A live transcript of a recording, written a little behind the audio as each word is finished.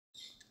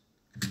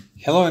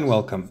Hello and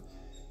welcome.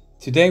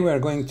 Today we are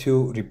going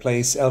to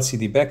replace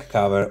LCD back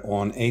cover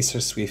on Acer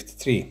Swift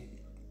 3.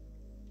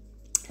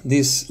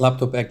 This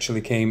laptop actually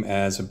came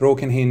as a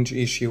broken hinge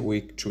issue,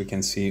 which we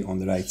can see on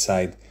the right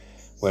side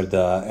where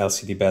the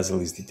LCD bezel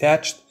is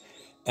detached.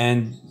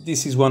 And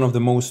this is one of the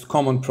most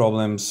common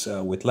problems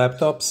with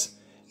laptops.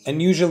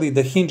 And usually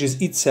the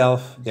hinges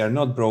itself, they are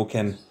not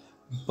broken,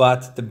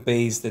 but the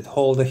base that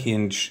hold the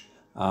hinge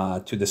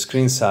to the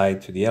screen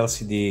side, to the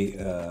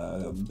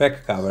LCD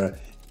back cover,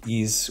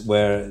 is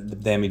where the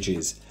damage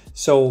is.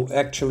 So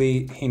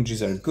actually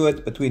hinges are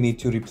good, but we need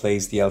to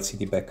replace the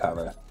LCD back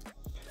cover.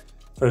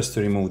 First, to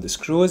remove the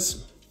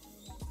screws.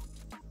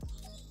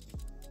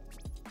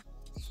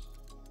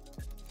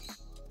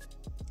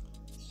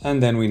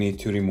 And then we need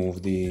to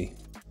remove the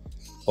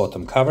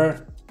bottom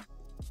cover.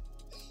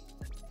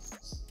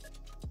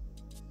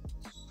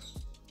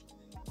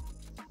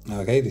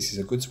 Okay, this is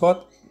a good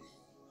spot.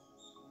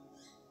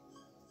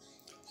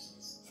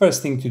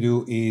 First thing to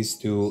do is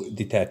to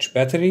detach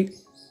battery.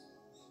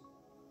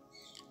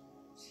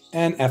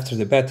 And after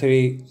the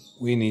battery,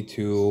 we need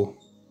to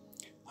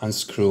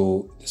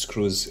unscrew the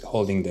screws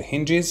holding the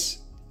hinges,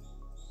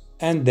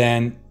 and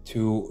then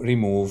to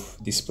remove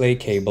display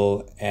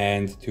cable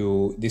and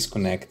to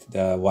disconnect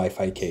the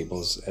Wi-Fi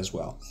cables as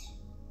well.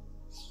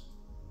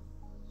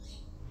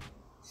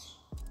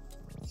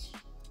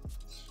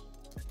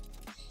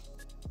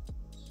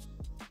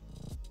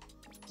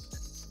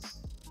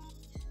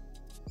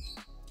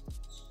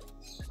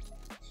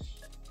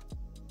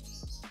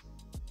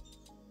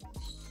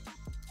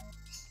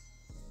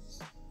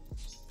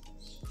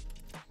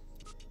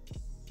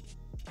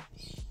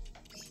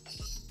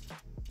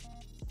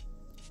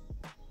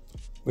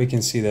 We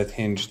can see that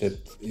hinge that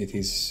it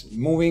is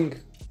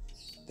moving.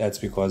 That's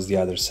because the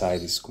other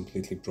side is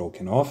completely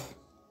broken off.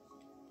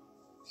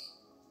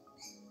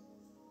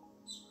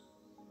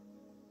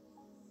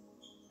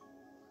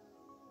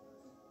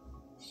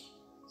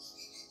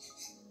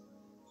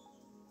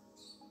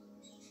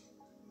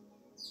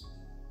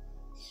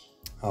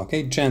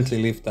 Okay, gently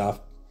lift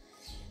up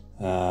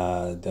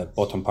the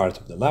bottom part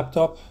of the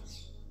laptop.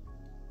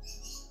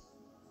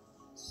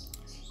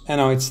 And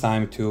now it's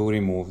time to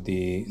remove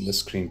the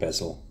screen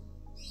bezel.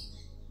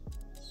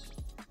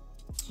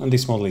 On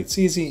this model it's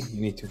easy.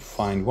 You need to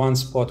find one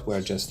spot where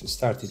just to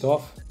start it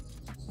off,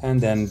 and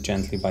then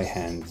gently by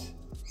hand,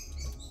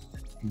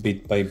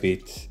 bit by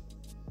bit,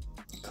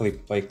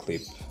 clip by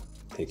clip,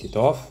 take it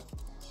off.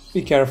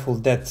 Be careful,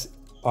 that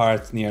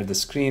part near the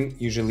screen,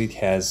 usually it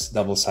has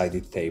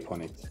double-sided tape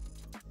on it.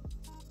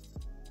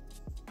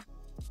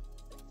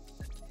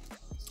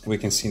 We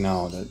can see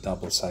now the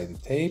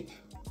double-sided tape.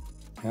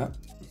 Yeah.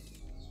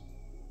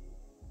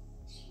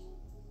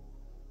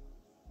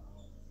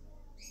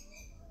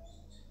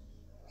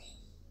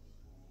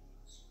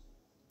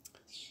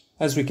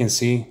 As we can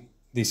see,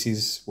 this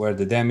is where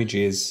the damage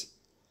is,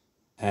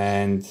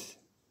 and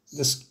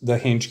the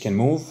hinge can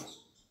move,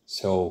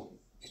 so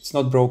it's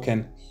not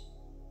broken,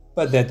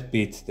 but that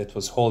bit that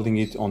was holding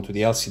it onto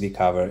the LCD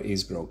cover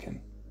is broken.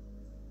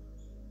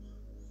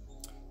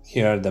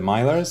 Here are the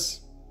milers.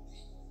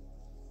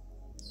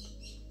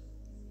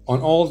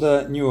 On all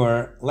the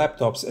newer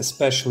laptops,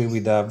 especially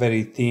with a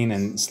very thin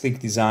and sleek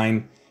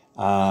design,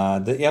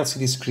 the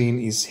LCD screen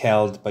is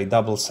held by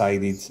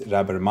double-sided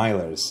rubber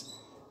milers.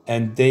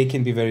 And they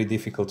can be very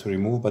difficult to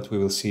remove, but we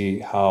will see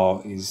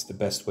how is the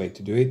best way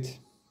to do it.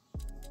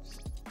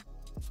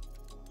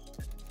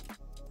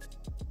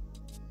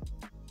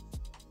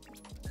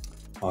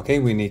 Okay,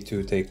 we need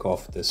to take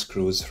off the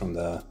screws from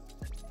the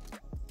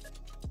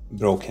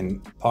broken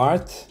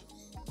part,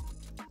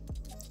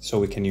 so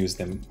we can use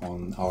them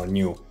on our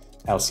new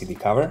LCD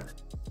cover,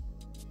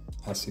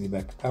 LCD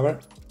back cover.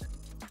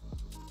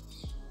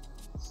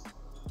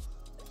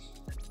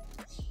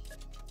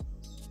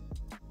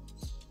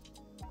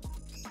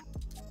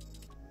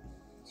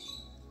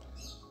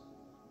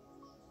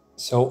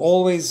 So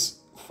always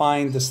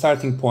find the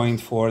starting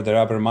point for the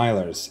rubber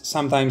milers.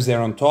 Sometimes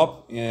they're on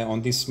top,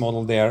 on this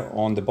model they're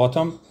on the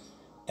bottom.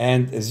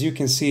 And as you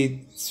can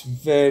see, it's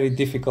very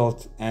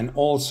difficult, and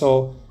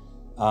also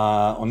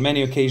on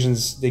many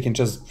occasions they can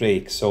just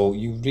break. So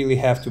you really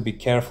have to be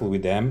careful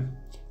with them.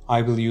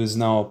 I will use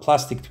now a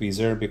plastic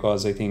tweezer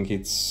because I think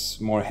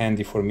it's more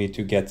handy for me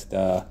to get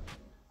to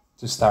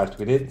start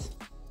with it.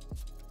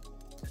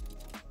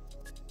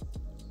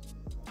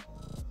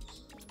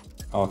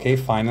 Okay,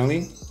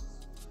 finally.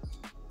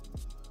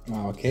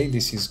 Okay,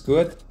 this is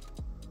good.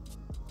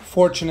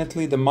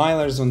 Fortunately, the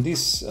milers on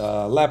this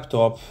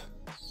laptop,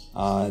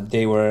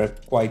 they were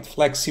quite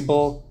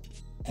flexible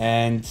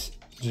and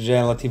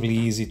relatively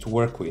easy to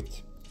work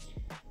with.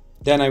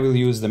 Then I will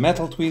use the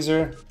metal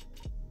tweezer,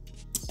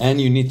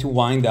 and you need to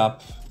wind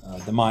up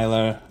the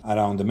miler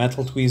around the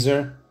metal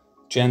tweezer,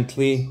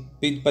 gently,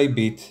 bit by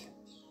bit,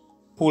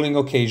 pulling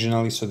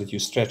occasionally so that you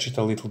stretch it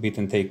a little bit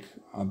and take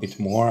a bit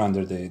more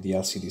under the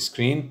LCD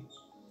screen.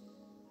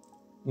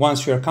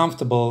 Once you are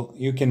comfortable,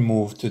 you can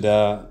move to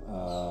the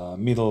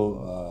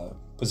middle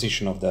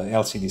position of the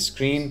LCD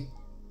screen,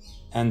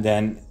 and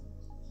then,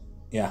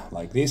 yeah,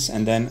 like this.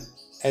 And then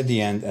at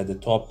the end, at the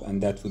top,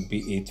 and that would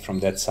be it from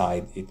that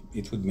side.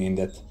 It would mean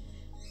that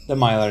the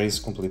mylar is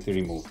completely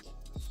removed.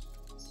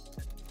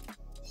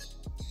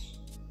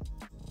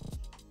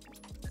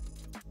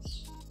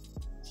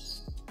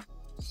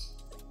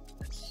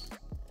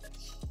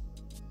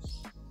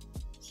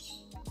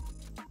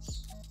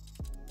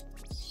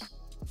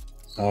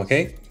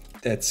 Okay,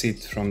 that's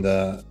it from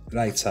the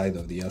right side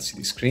of the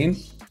LCD screen.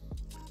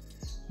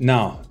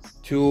 Now,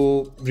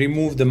 to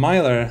remove the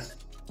mylar,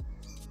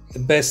 the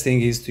best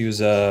thing is to use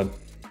a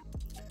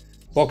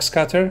box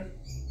cutter,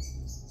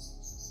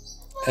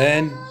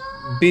 and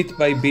bit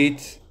by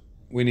bit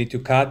we need to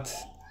cut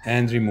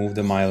and remove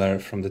the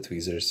mylar from the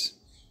tweezers.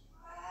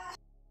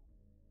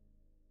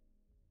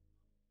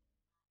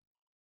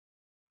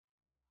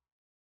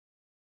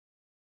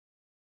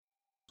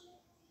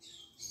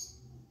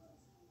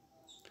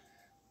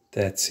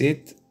 That's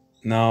it.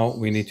 Now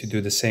we need to do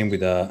the same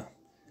with the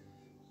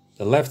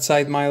left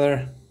side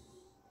mylar.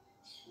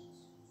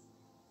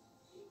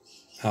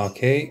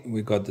 Okay,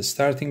 we got the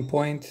starting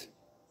point.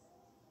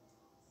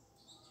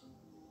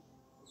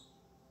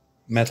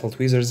 Metal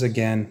tweezers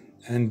again,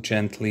 and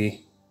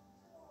gently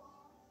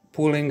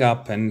pulling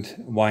up and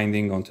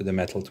winding onto the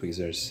metal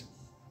tweezers.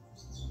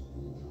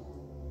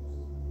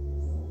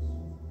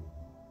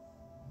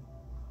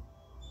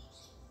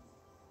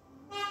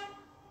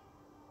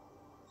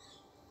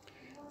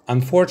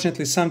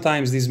 Unfortunately,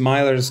 sometimes these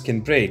mylars can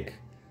break,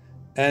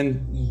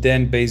 and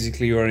then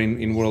basically you're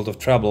in world of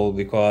trouble,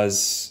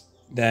 because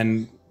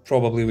then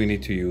probably we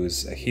need to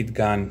use a heat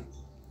gun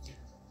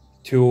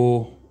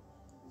to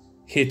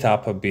heat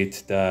up a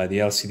bit the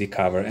LCD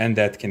cover, and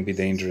that can be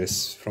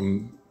dangerous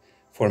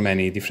for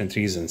many different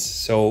reasons.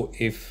 So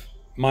if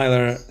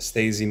mylar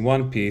stays in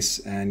one piece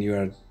and you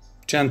are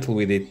gentle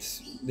with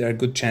it, there are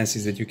good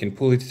chances that you can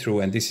pull it through,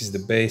 and this is the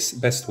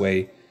best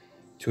way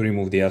to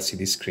remove the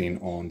LCD screen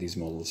on these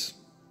models.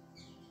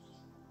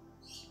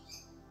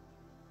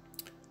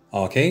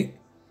 Okay,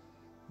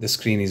 the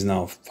screen is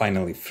now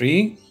finally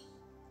free.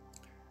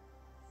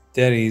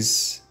 There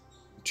is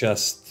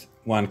just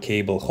one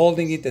cable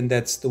holding it, and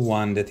that's the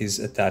one that is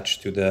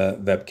attached to the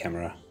web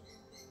camera.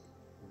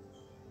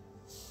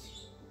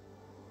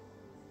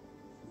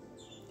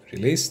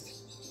 Released.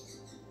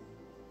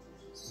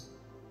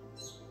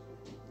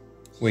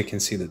 We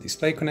can see the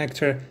display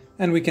connector,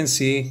 and we can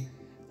see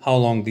how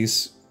long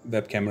this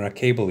web camera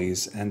cable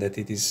is, and that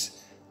it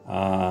is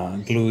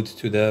glued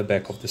to the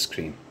back of the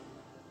screen.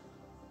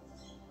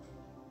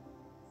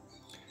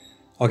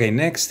 Okay,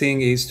 next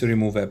thing is to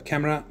remove web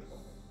camera.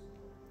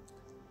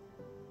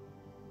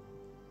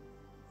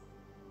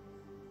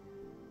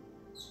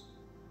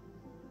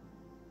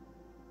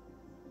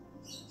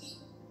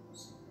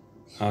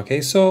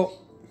 Okay, so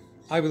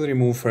I will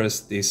remove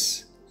first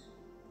this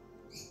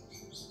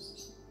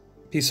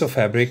piece of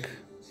fabric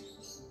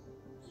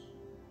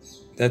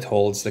that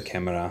holds the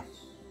camera.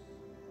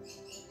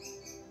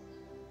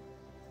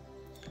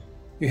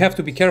 You have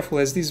to be careful,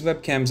 as these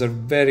webcams are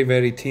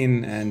very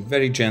thin and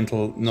very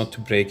gentle, not to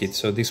break it,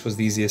 so this was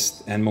the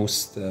easiest and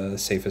most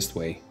safest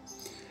way.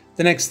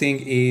 The next thing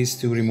is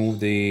to remove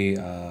the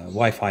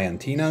Wi-Fi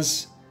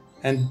antennas,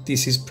 and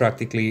this is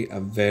practically a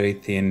very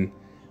thin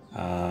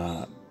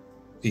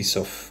piece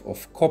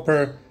of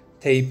copper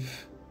tape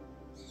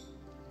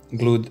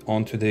glued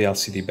onto the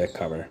LCD back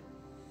cover.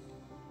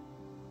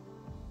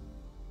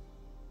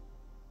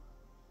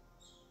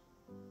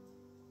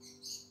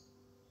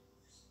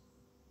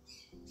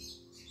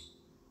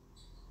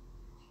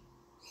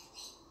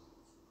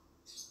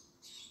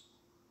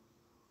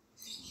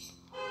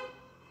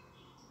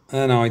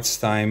 And now it's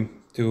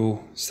time to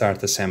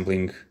start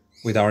assembling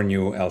with our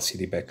new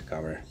LCD back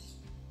cover.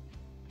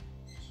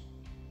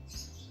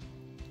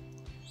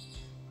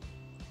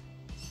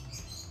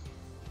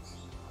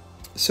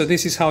 So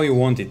this is how you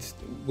want it,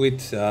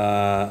 with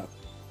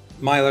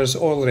mylars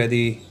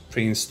already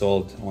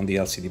pre-installed on the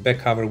LCD back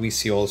cover. We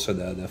see also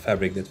the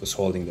fabric that was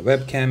holding the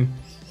webcam.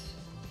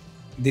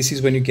 This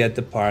is when you get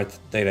the part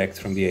direct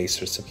from the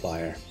Acer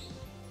supplier.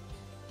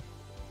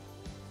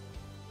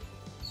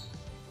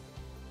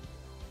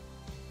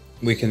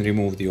 We can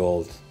remove the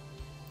old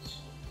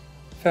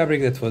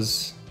fabric that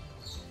was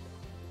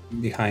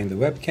behind the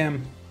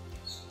webcam.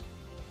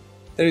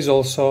 There is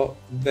also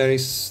very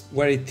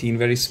thin,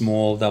 very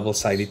small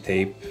double-sided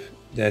tape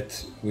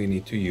that we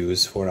need to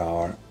use for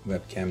our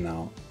webcam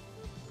now.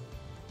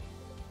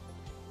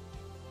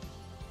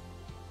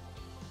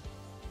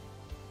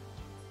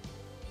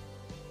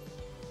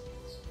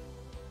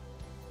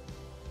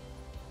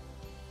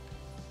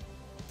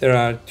 There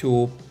are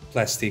two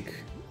plastic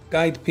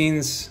guide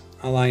pins.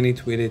 Align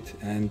it with it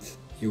and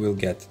you will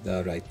get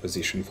the right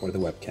position for the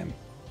webcam.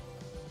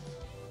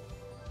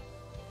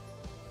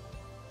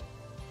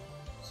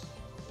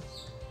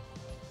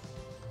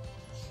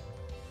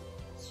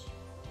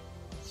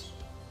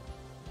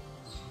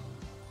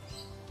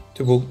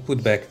 To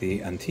put back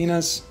the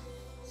antennas,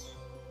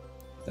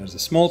 there's a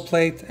small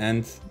plate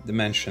and the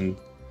mentioned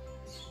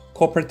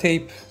copper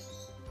tape.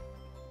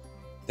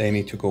 They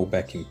need to go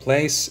back in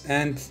place,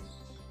 and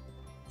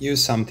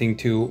use something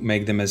to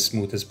make them as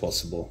smooth as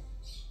possible.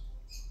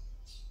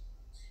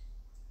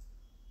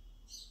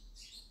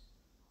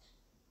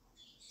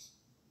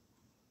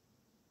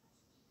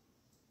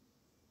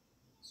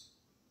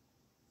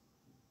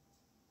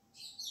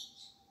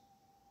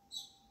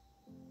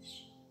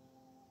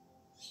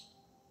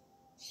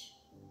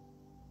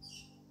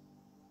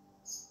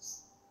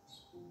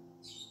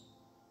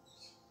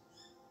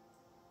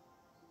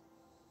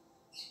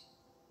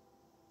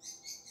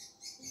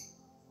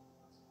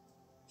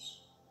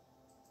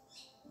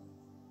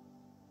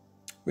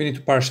 We need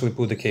to partially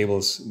put the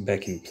cables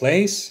back in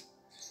place,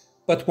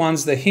 but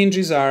once the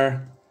hinges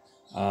are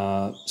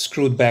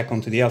screwed back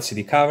onto the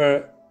LCD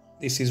cover,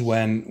 this is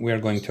when we are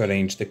going to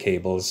arrange the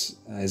cables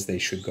as they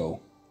should go.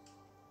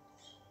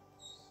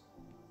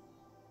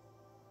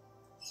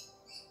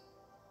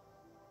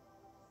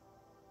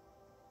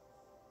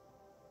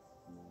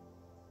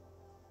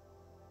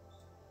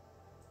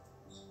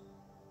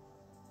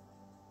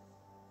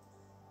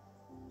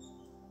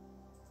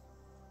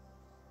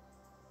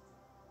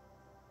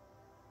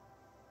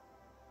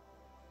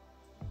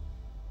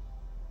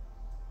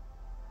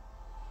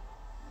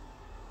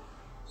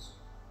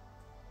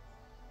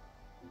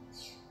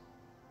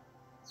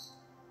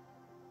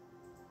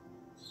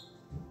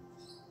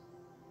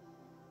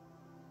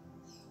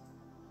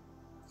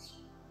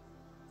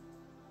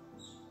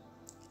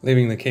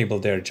 Leaving the cable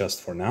there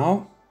just for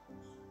now.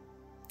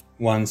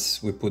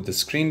 Once we put the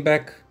screen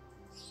back,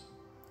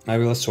 I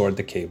will assort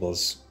the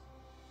cables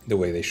the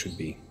way they should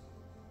be.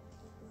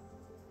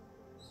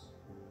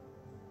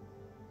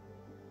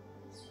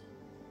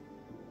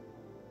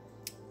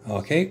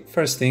 Okay,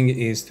 first thing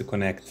is to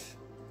connect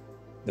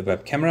the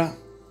web camera.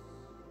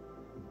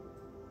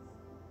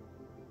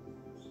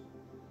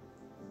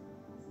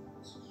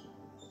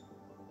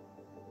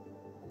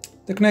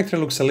 The connector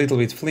looks a little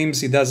bit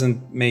flimsy,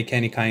 doesn't make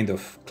any kind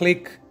of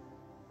click,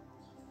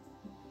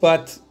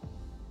 but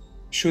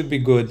should be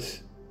good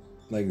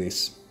like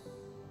this.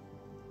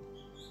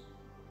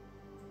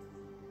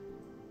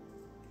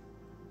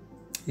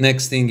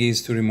 Next thing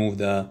is to remove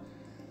the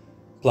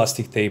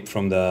plastic tape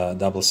from the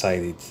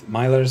double-sided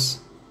milers.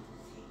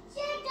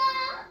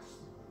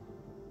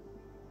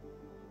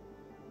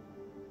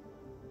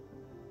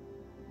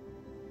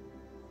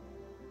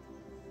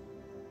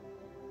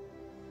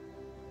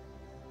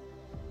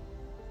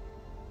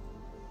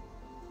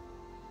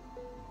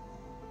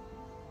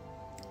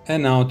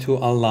 And now to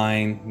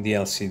align the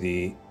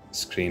LCD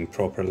screen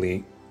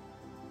properly.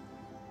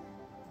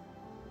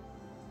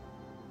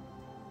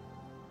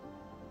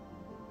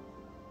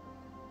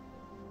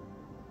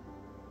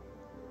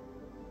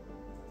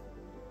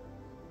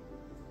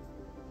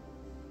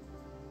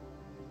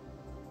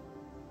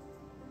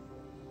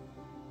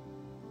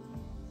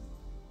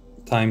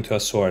 Time to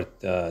assort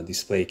the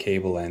display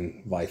cable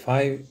and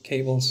Wi-Fi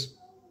cables.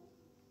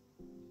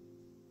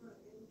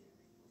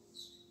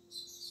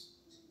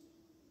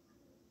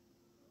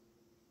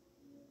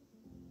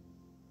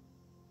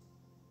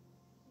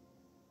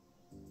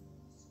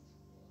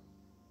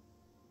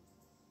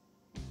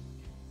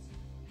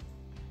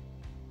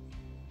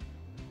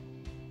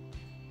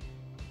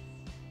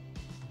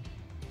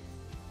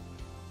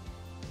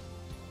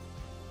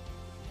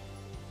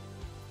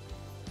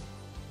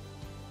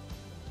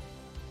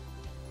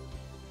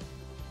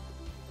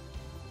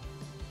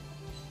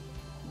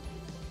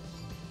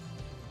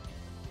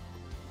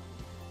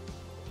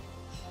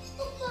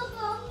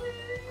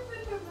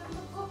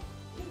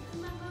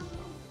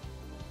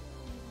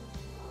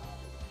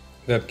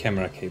 Web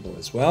camera cable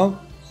as well.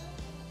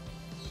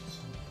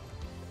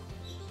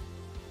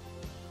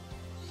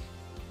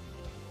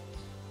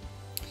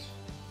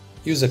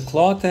 Use a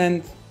cloth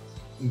and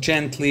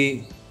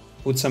gently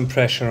put some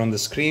pressure on the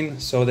screen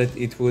so that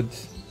it would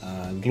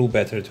glue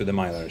better to the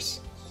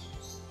milers.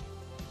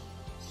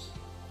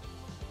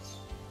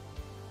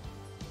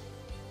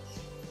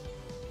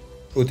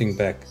 Putting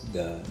back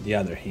the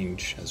other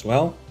hinge as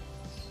well.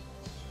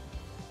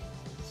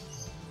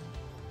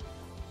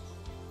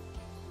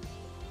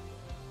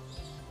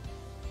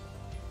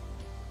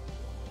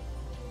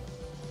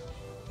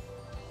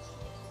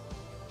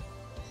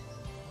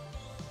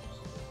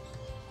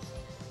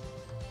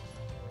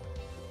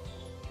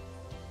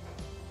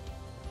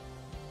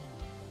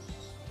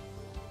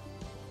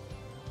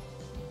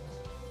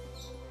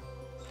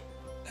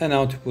 And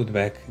now to put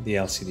back the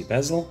LCD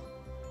bezel.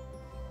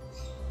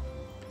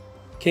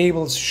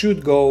 Cables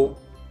should go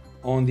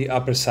on the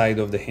upper side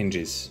of the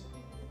hinges.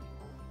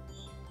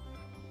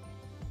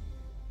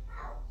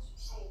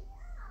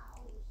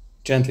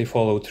 Gently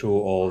follow through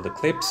all the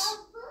clips.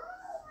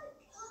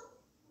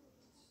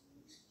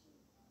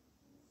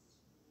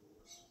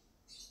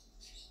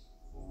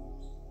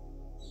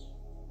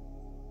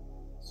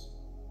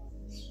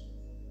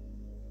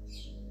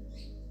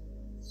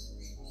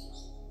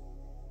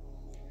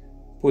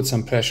 Put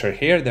some pressure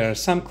here. There are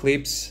some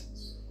clips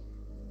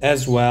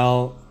as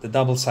well, the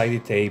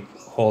double-sided tape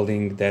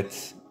holding that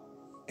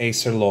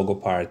Acer logo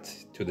part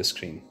to the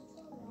screen.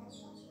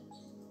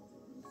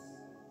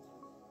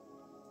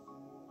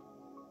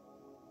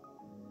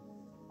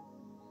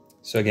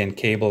 So again,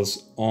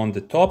 cables on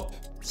the top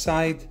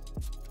side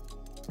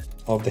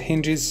of the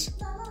hinges,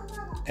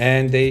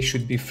 and they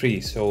should be free.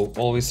 So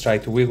always try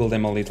to wiggle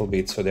them a little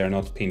bit so they're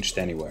not pinched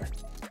anywhere.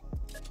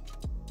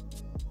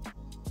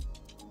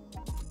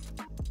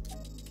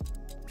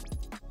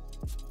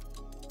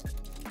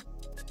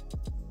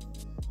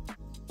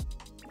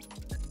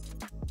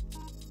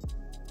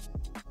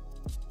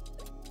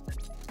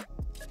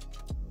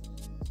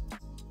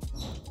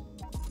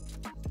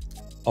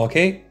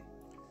 Okay,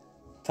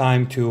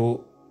 time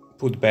to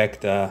put back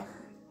the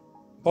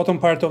bottom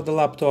part of the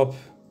laptop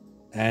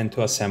and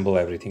to assemble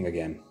everything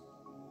again.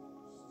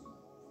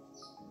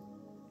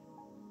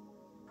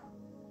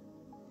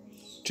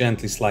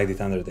 Gently slide it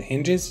under the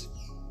hinges.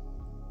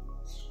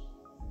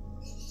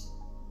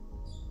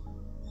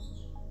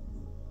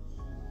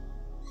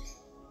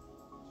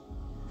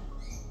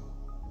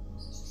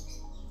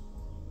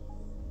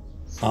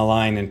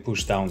 Align and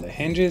push down the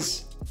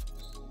hinges.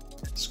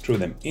 Screw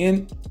them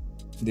in.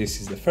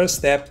 This is the first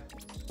step.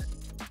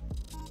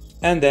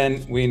 And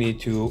then we need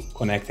to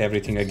connect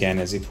everything again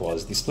as it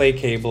was. Display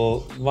cable,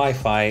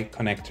 Wi-Fi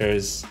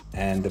connectors,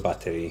 and the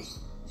battery.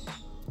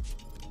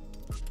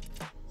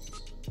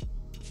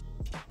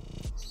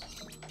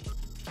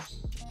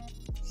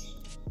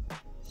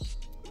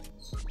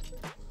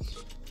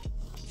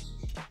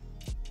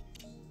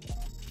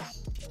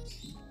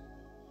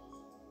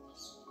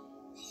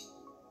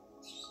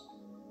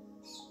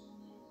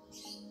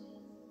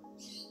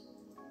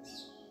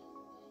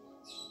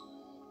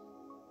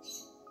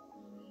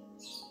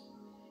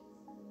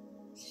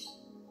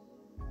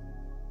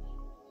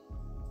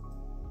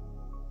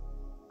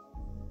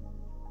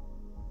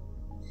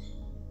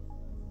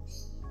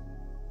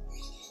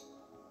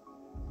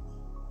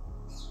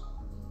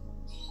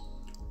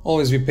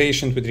 Always be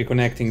patient with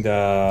reconnecting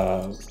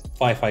the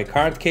Wi-Fi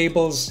card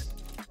cables,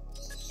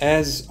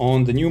 as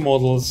on the new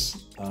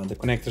models the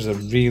connectors are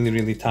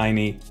really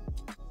tiny,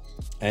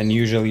 and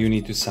usually you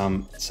need to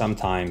some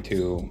time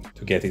to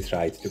get it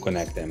right, to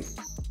connect them.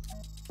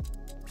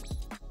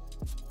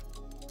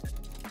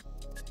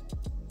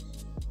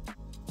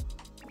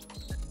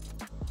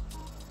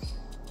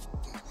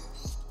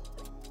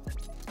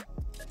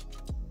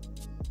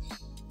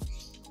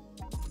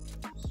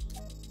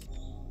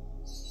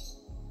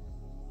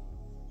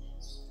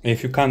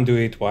 If you can't do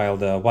it while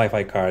the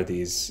Wi-Fi card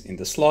is in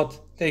the slot,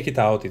 take it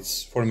out.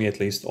 It's, for me at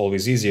least,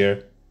 always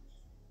easier.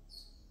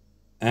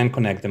 And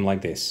connect them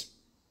like this.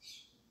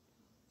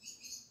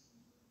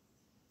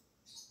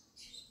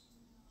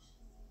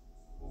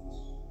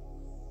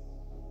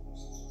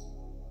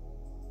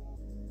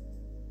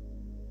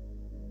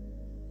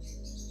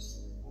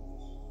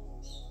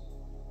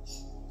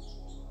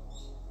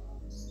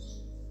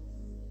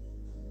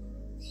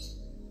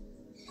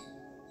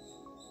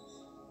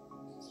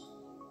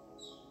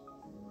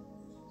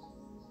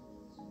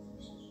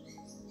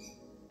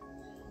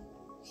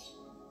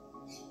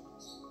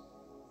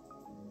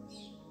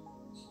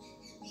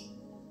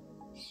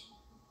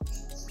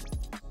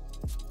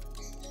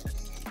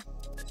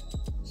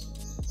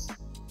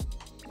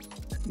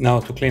 Now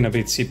to clean a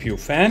bit CPU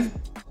fan.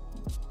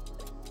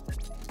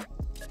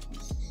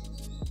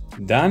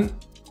 Done.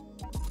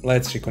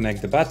 Let's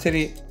reconnect the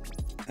battery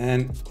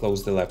and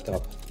close the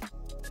laptop.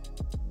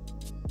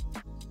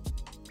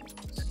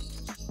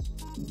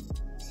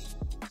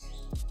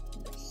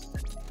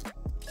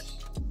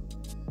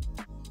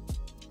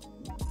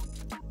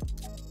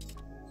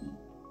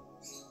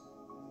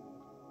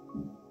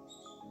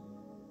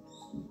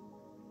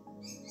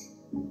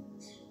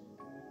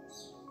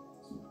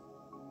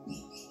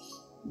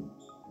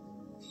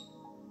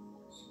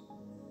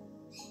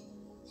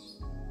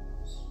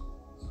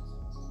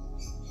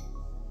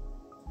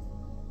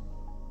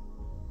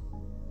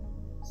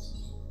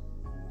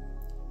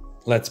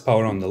 Let's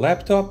power on the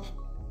laptop.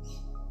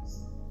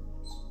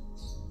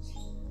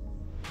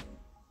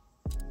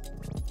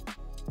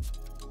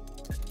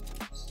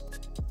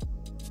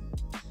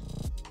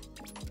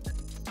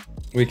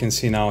 We can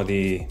see now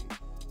the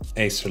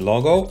Acer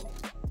logo.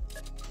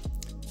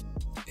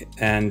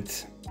 And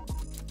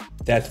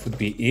that would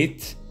be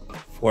it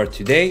for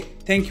today.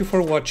 Thank you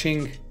for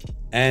watching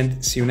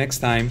and see you next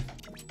time.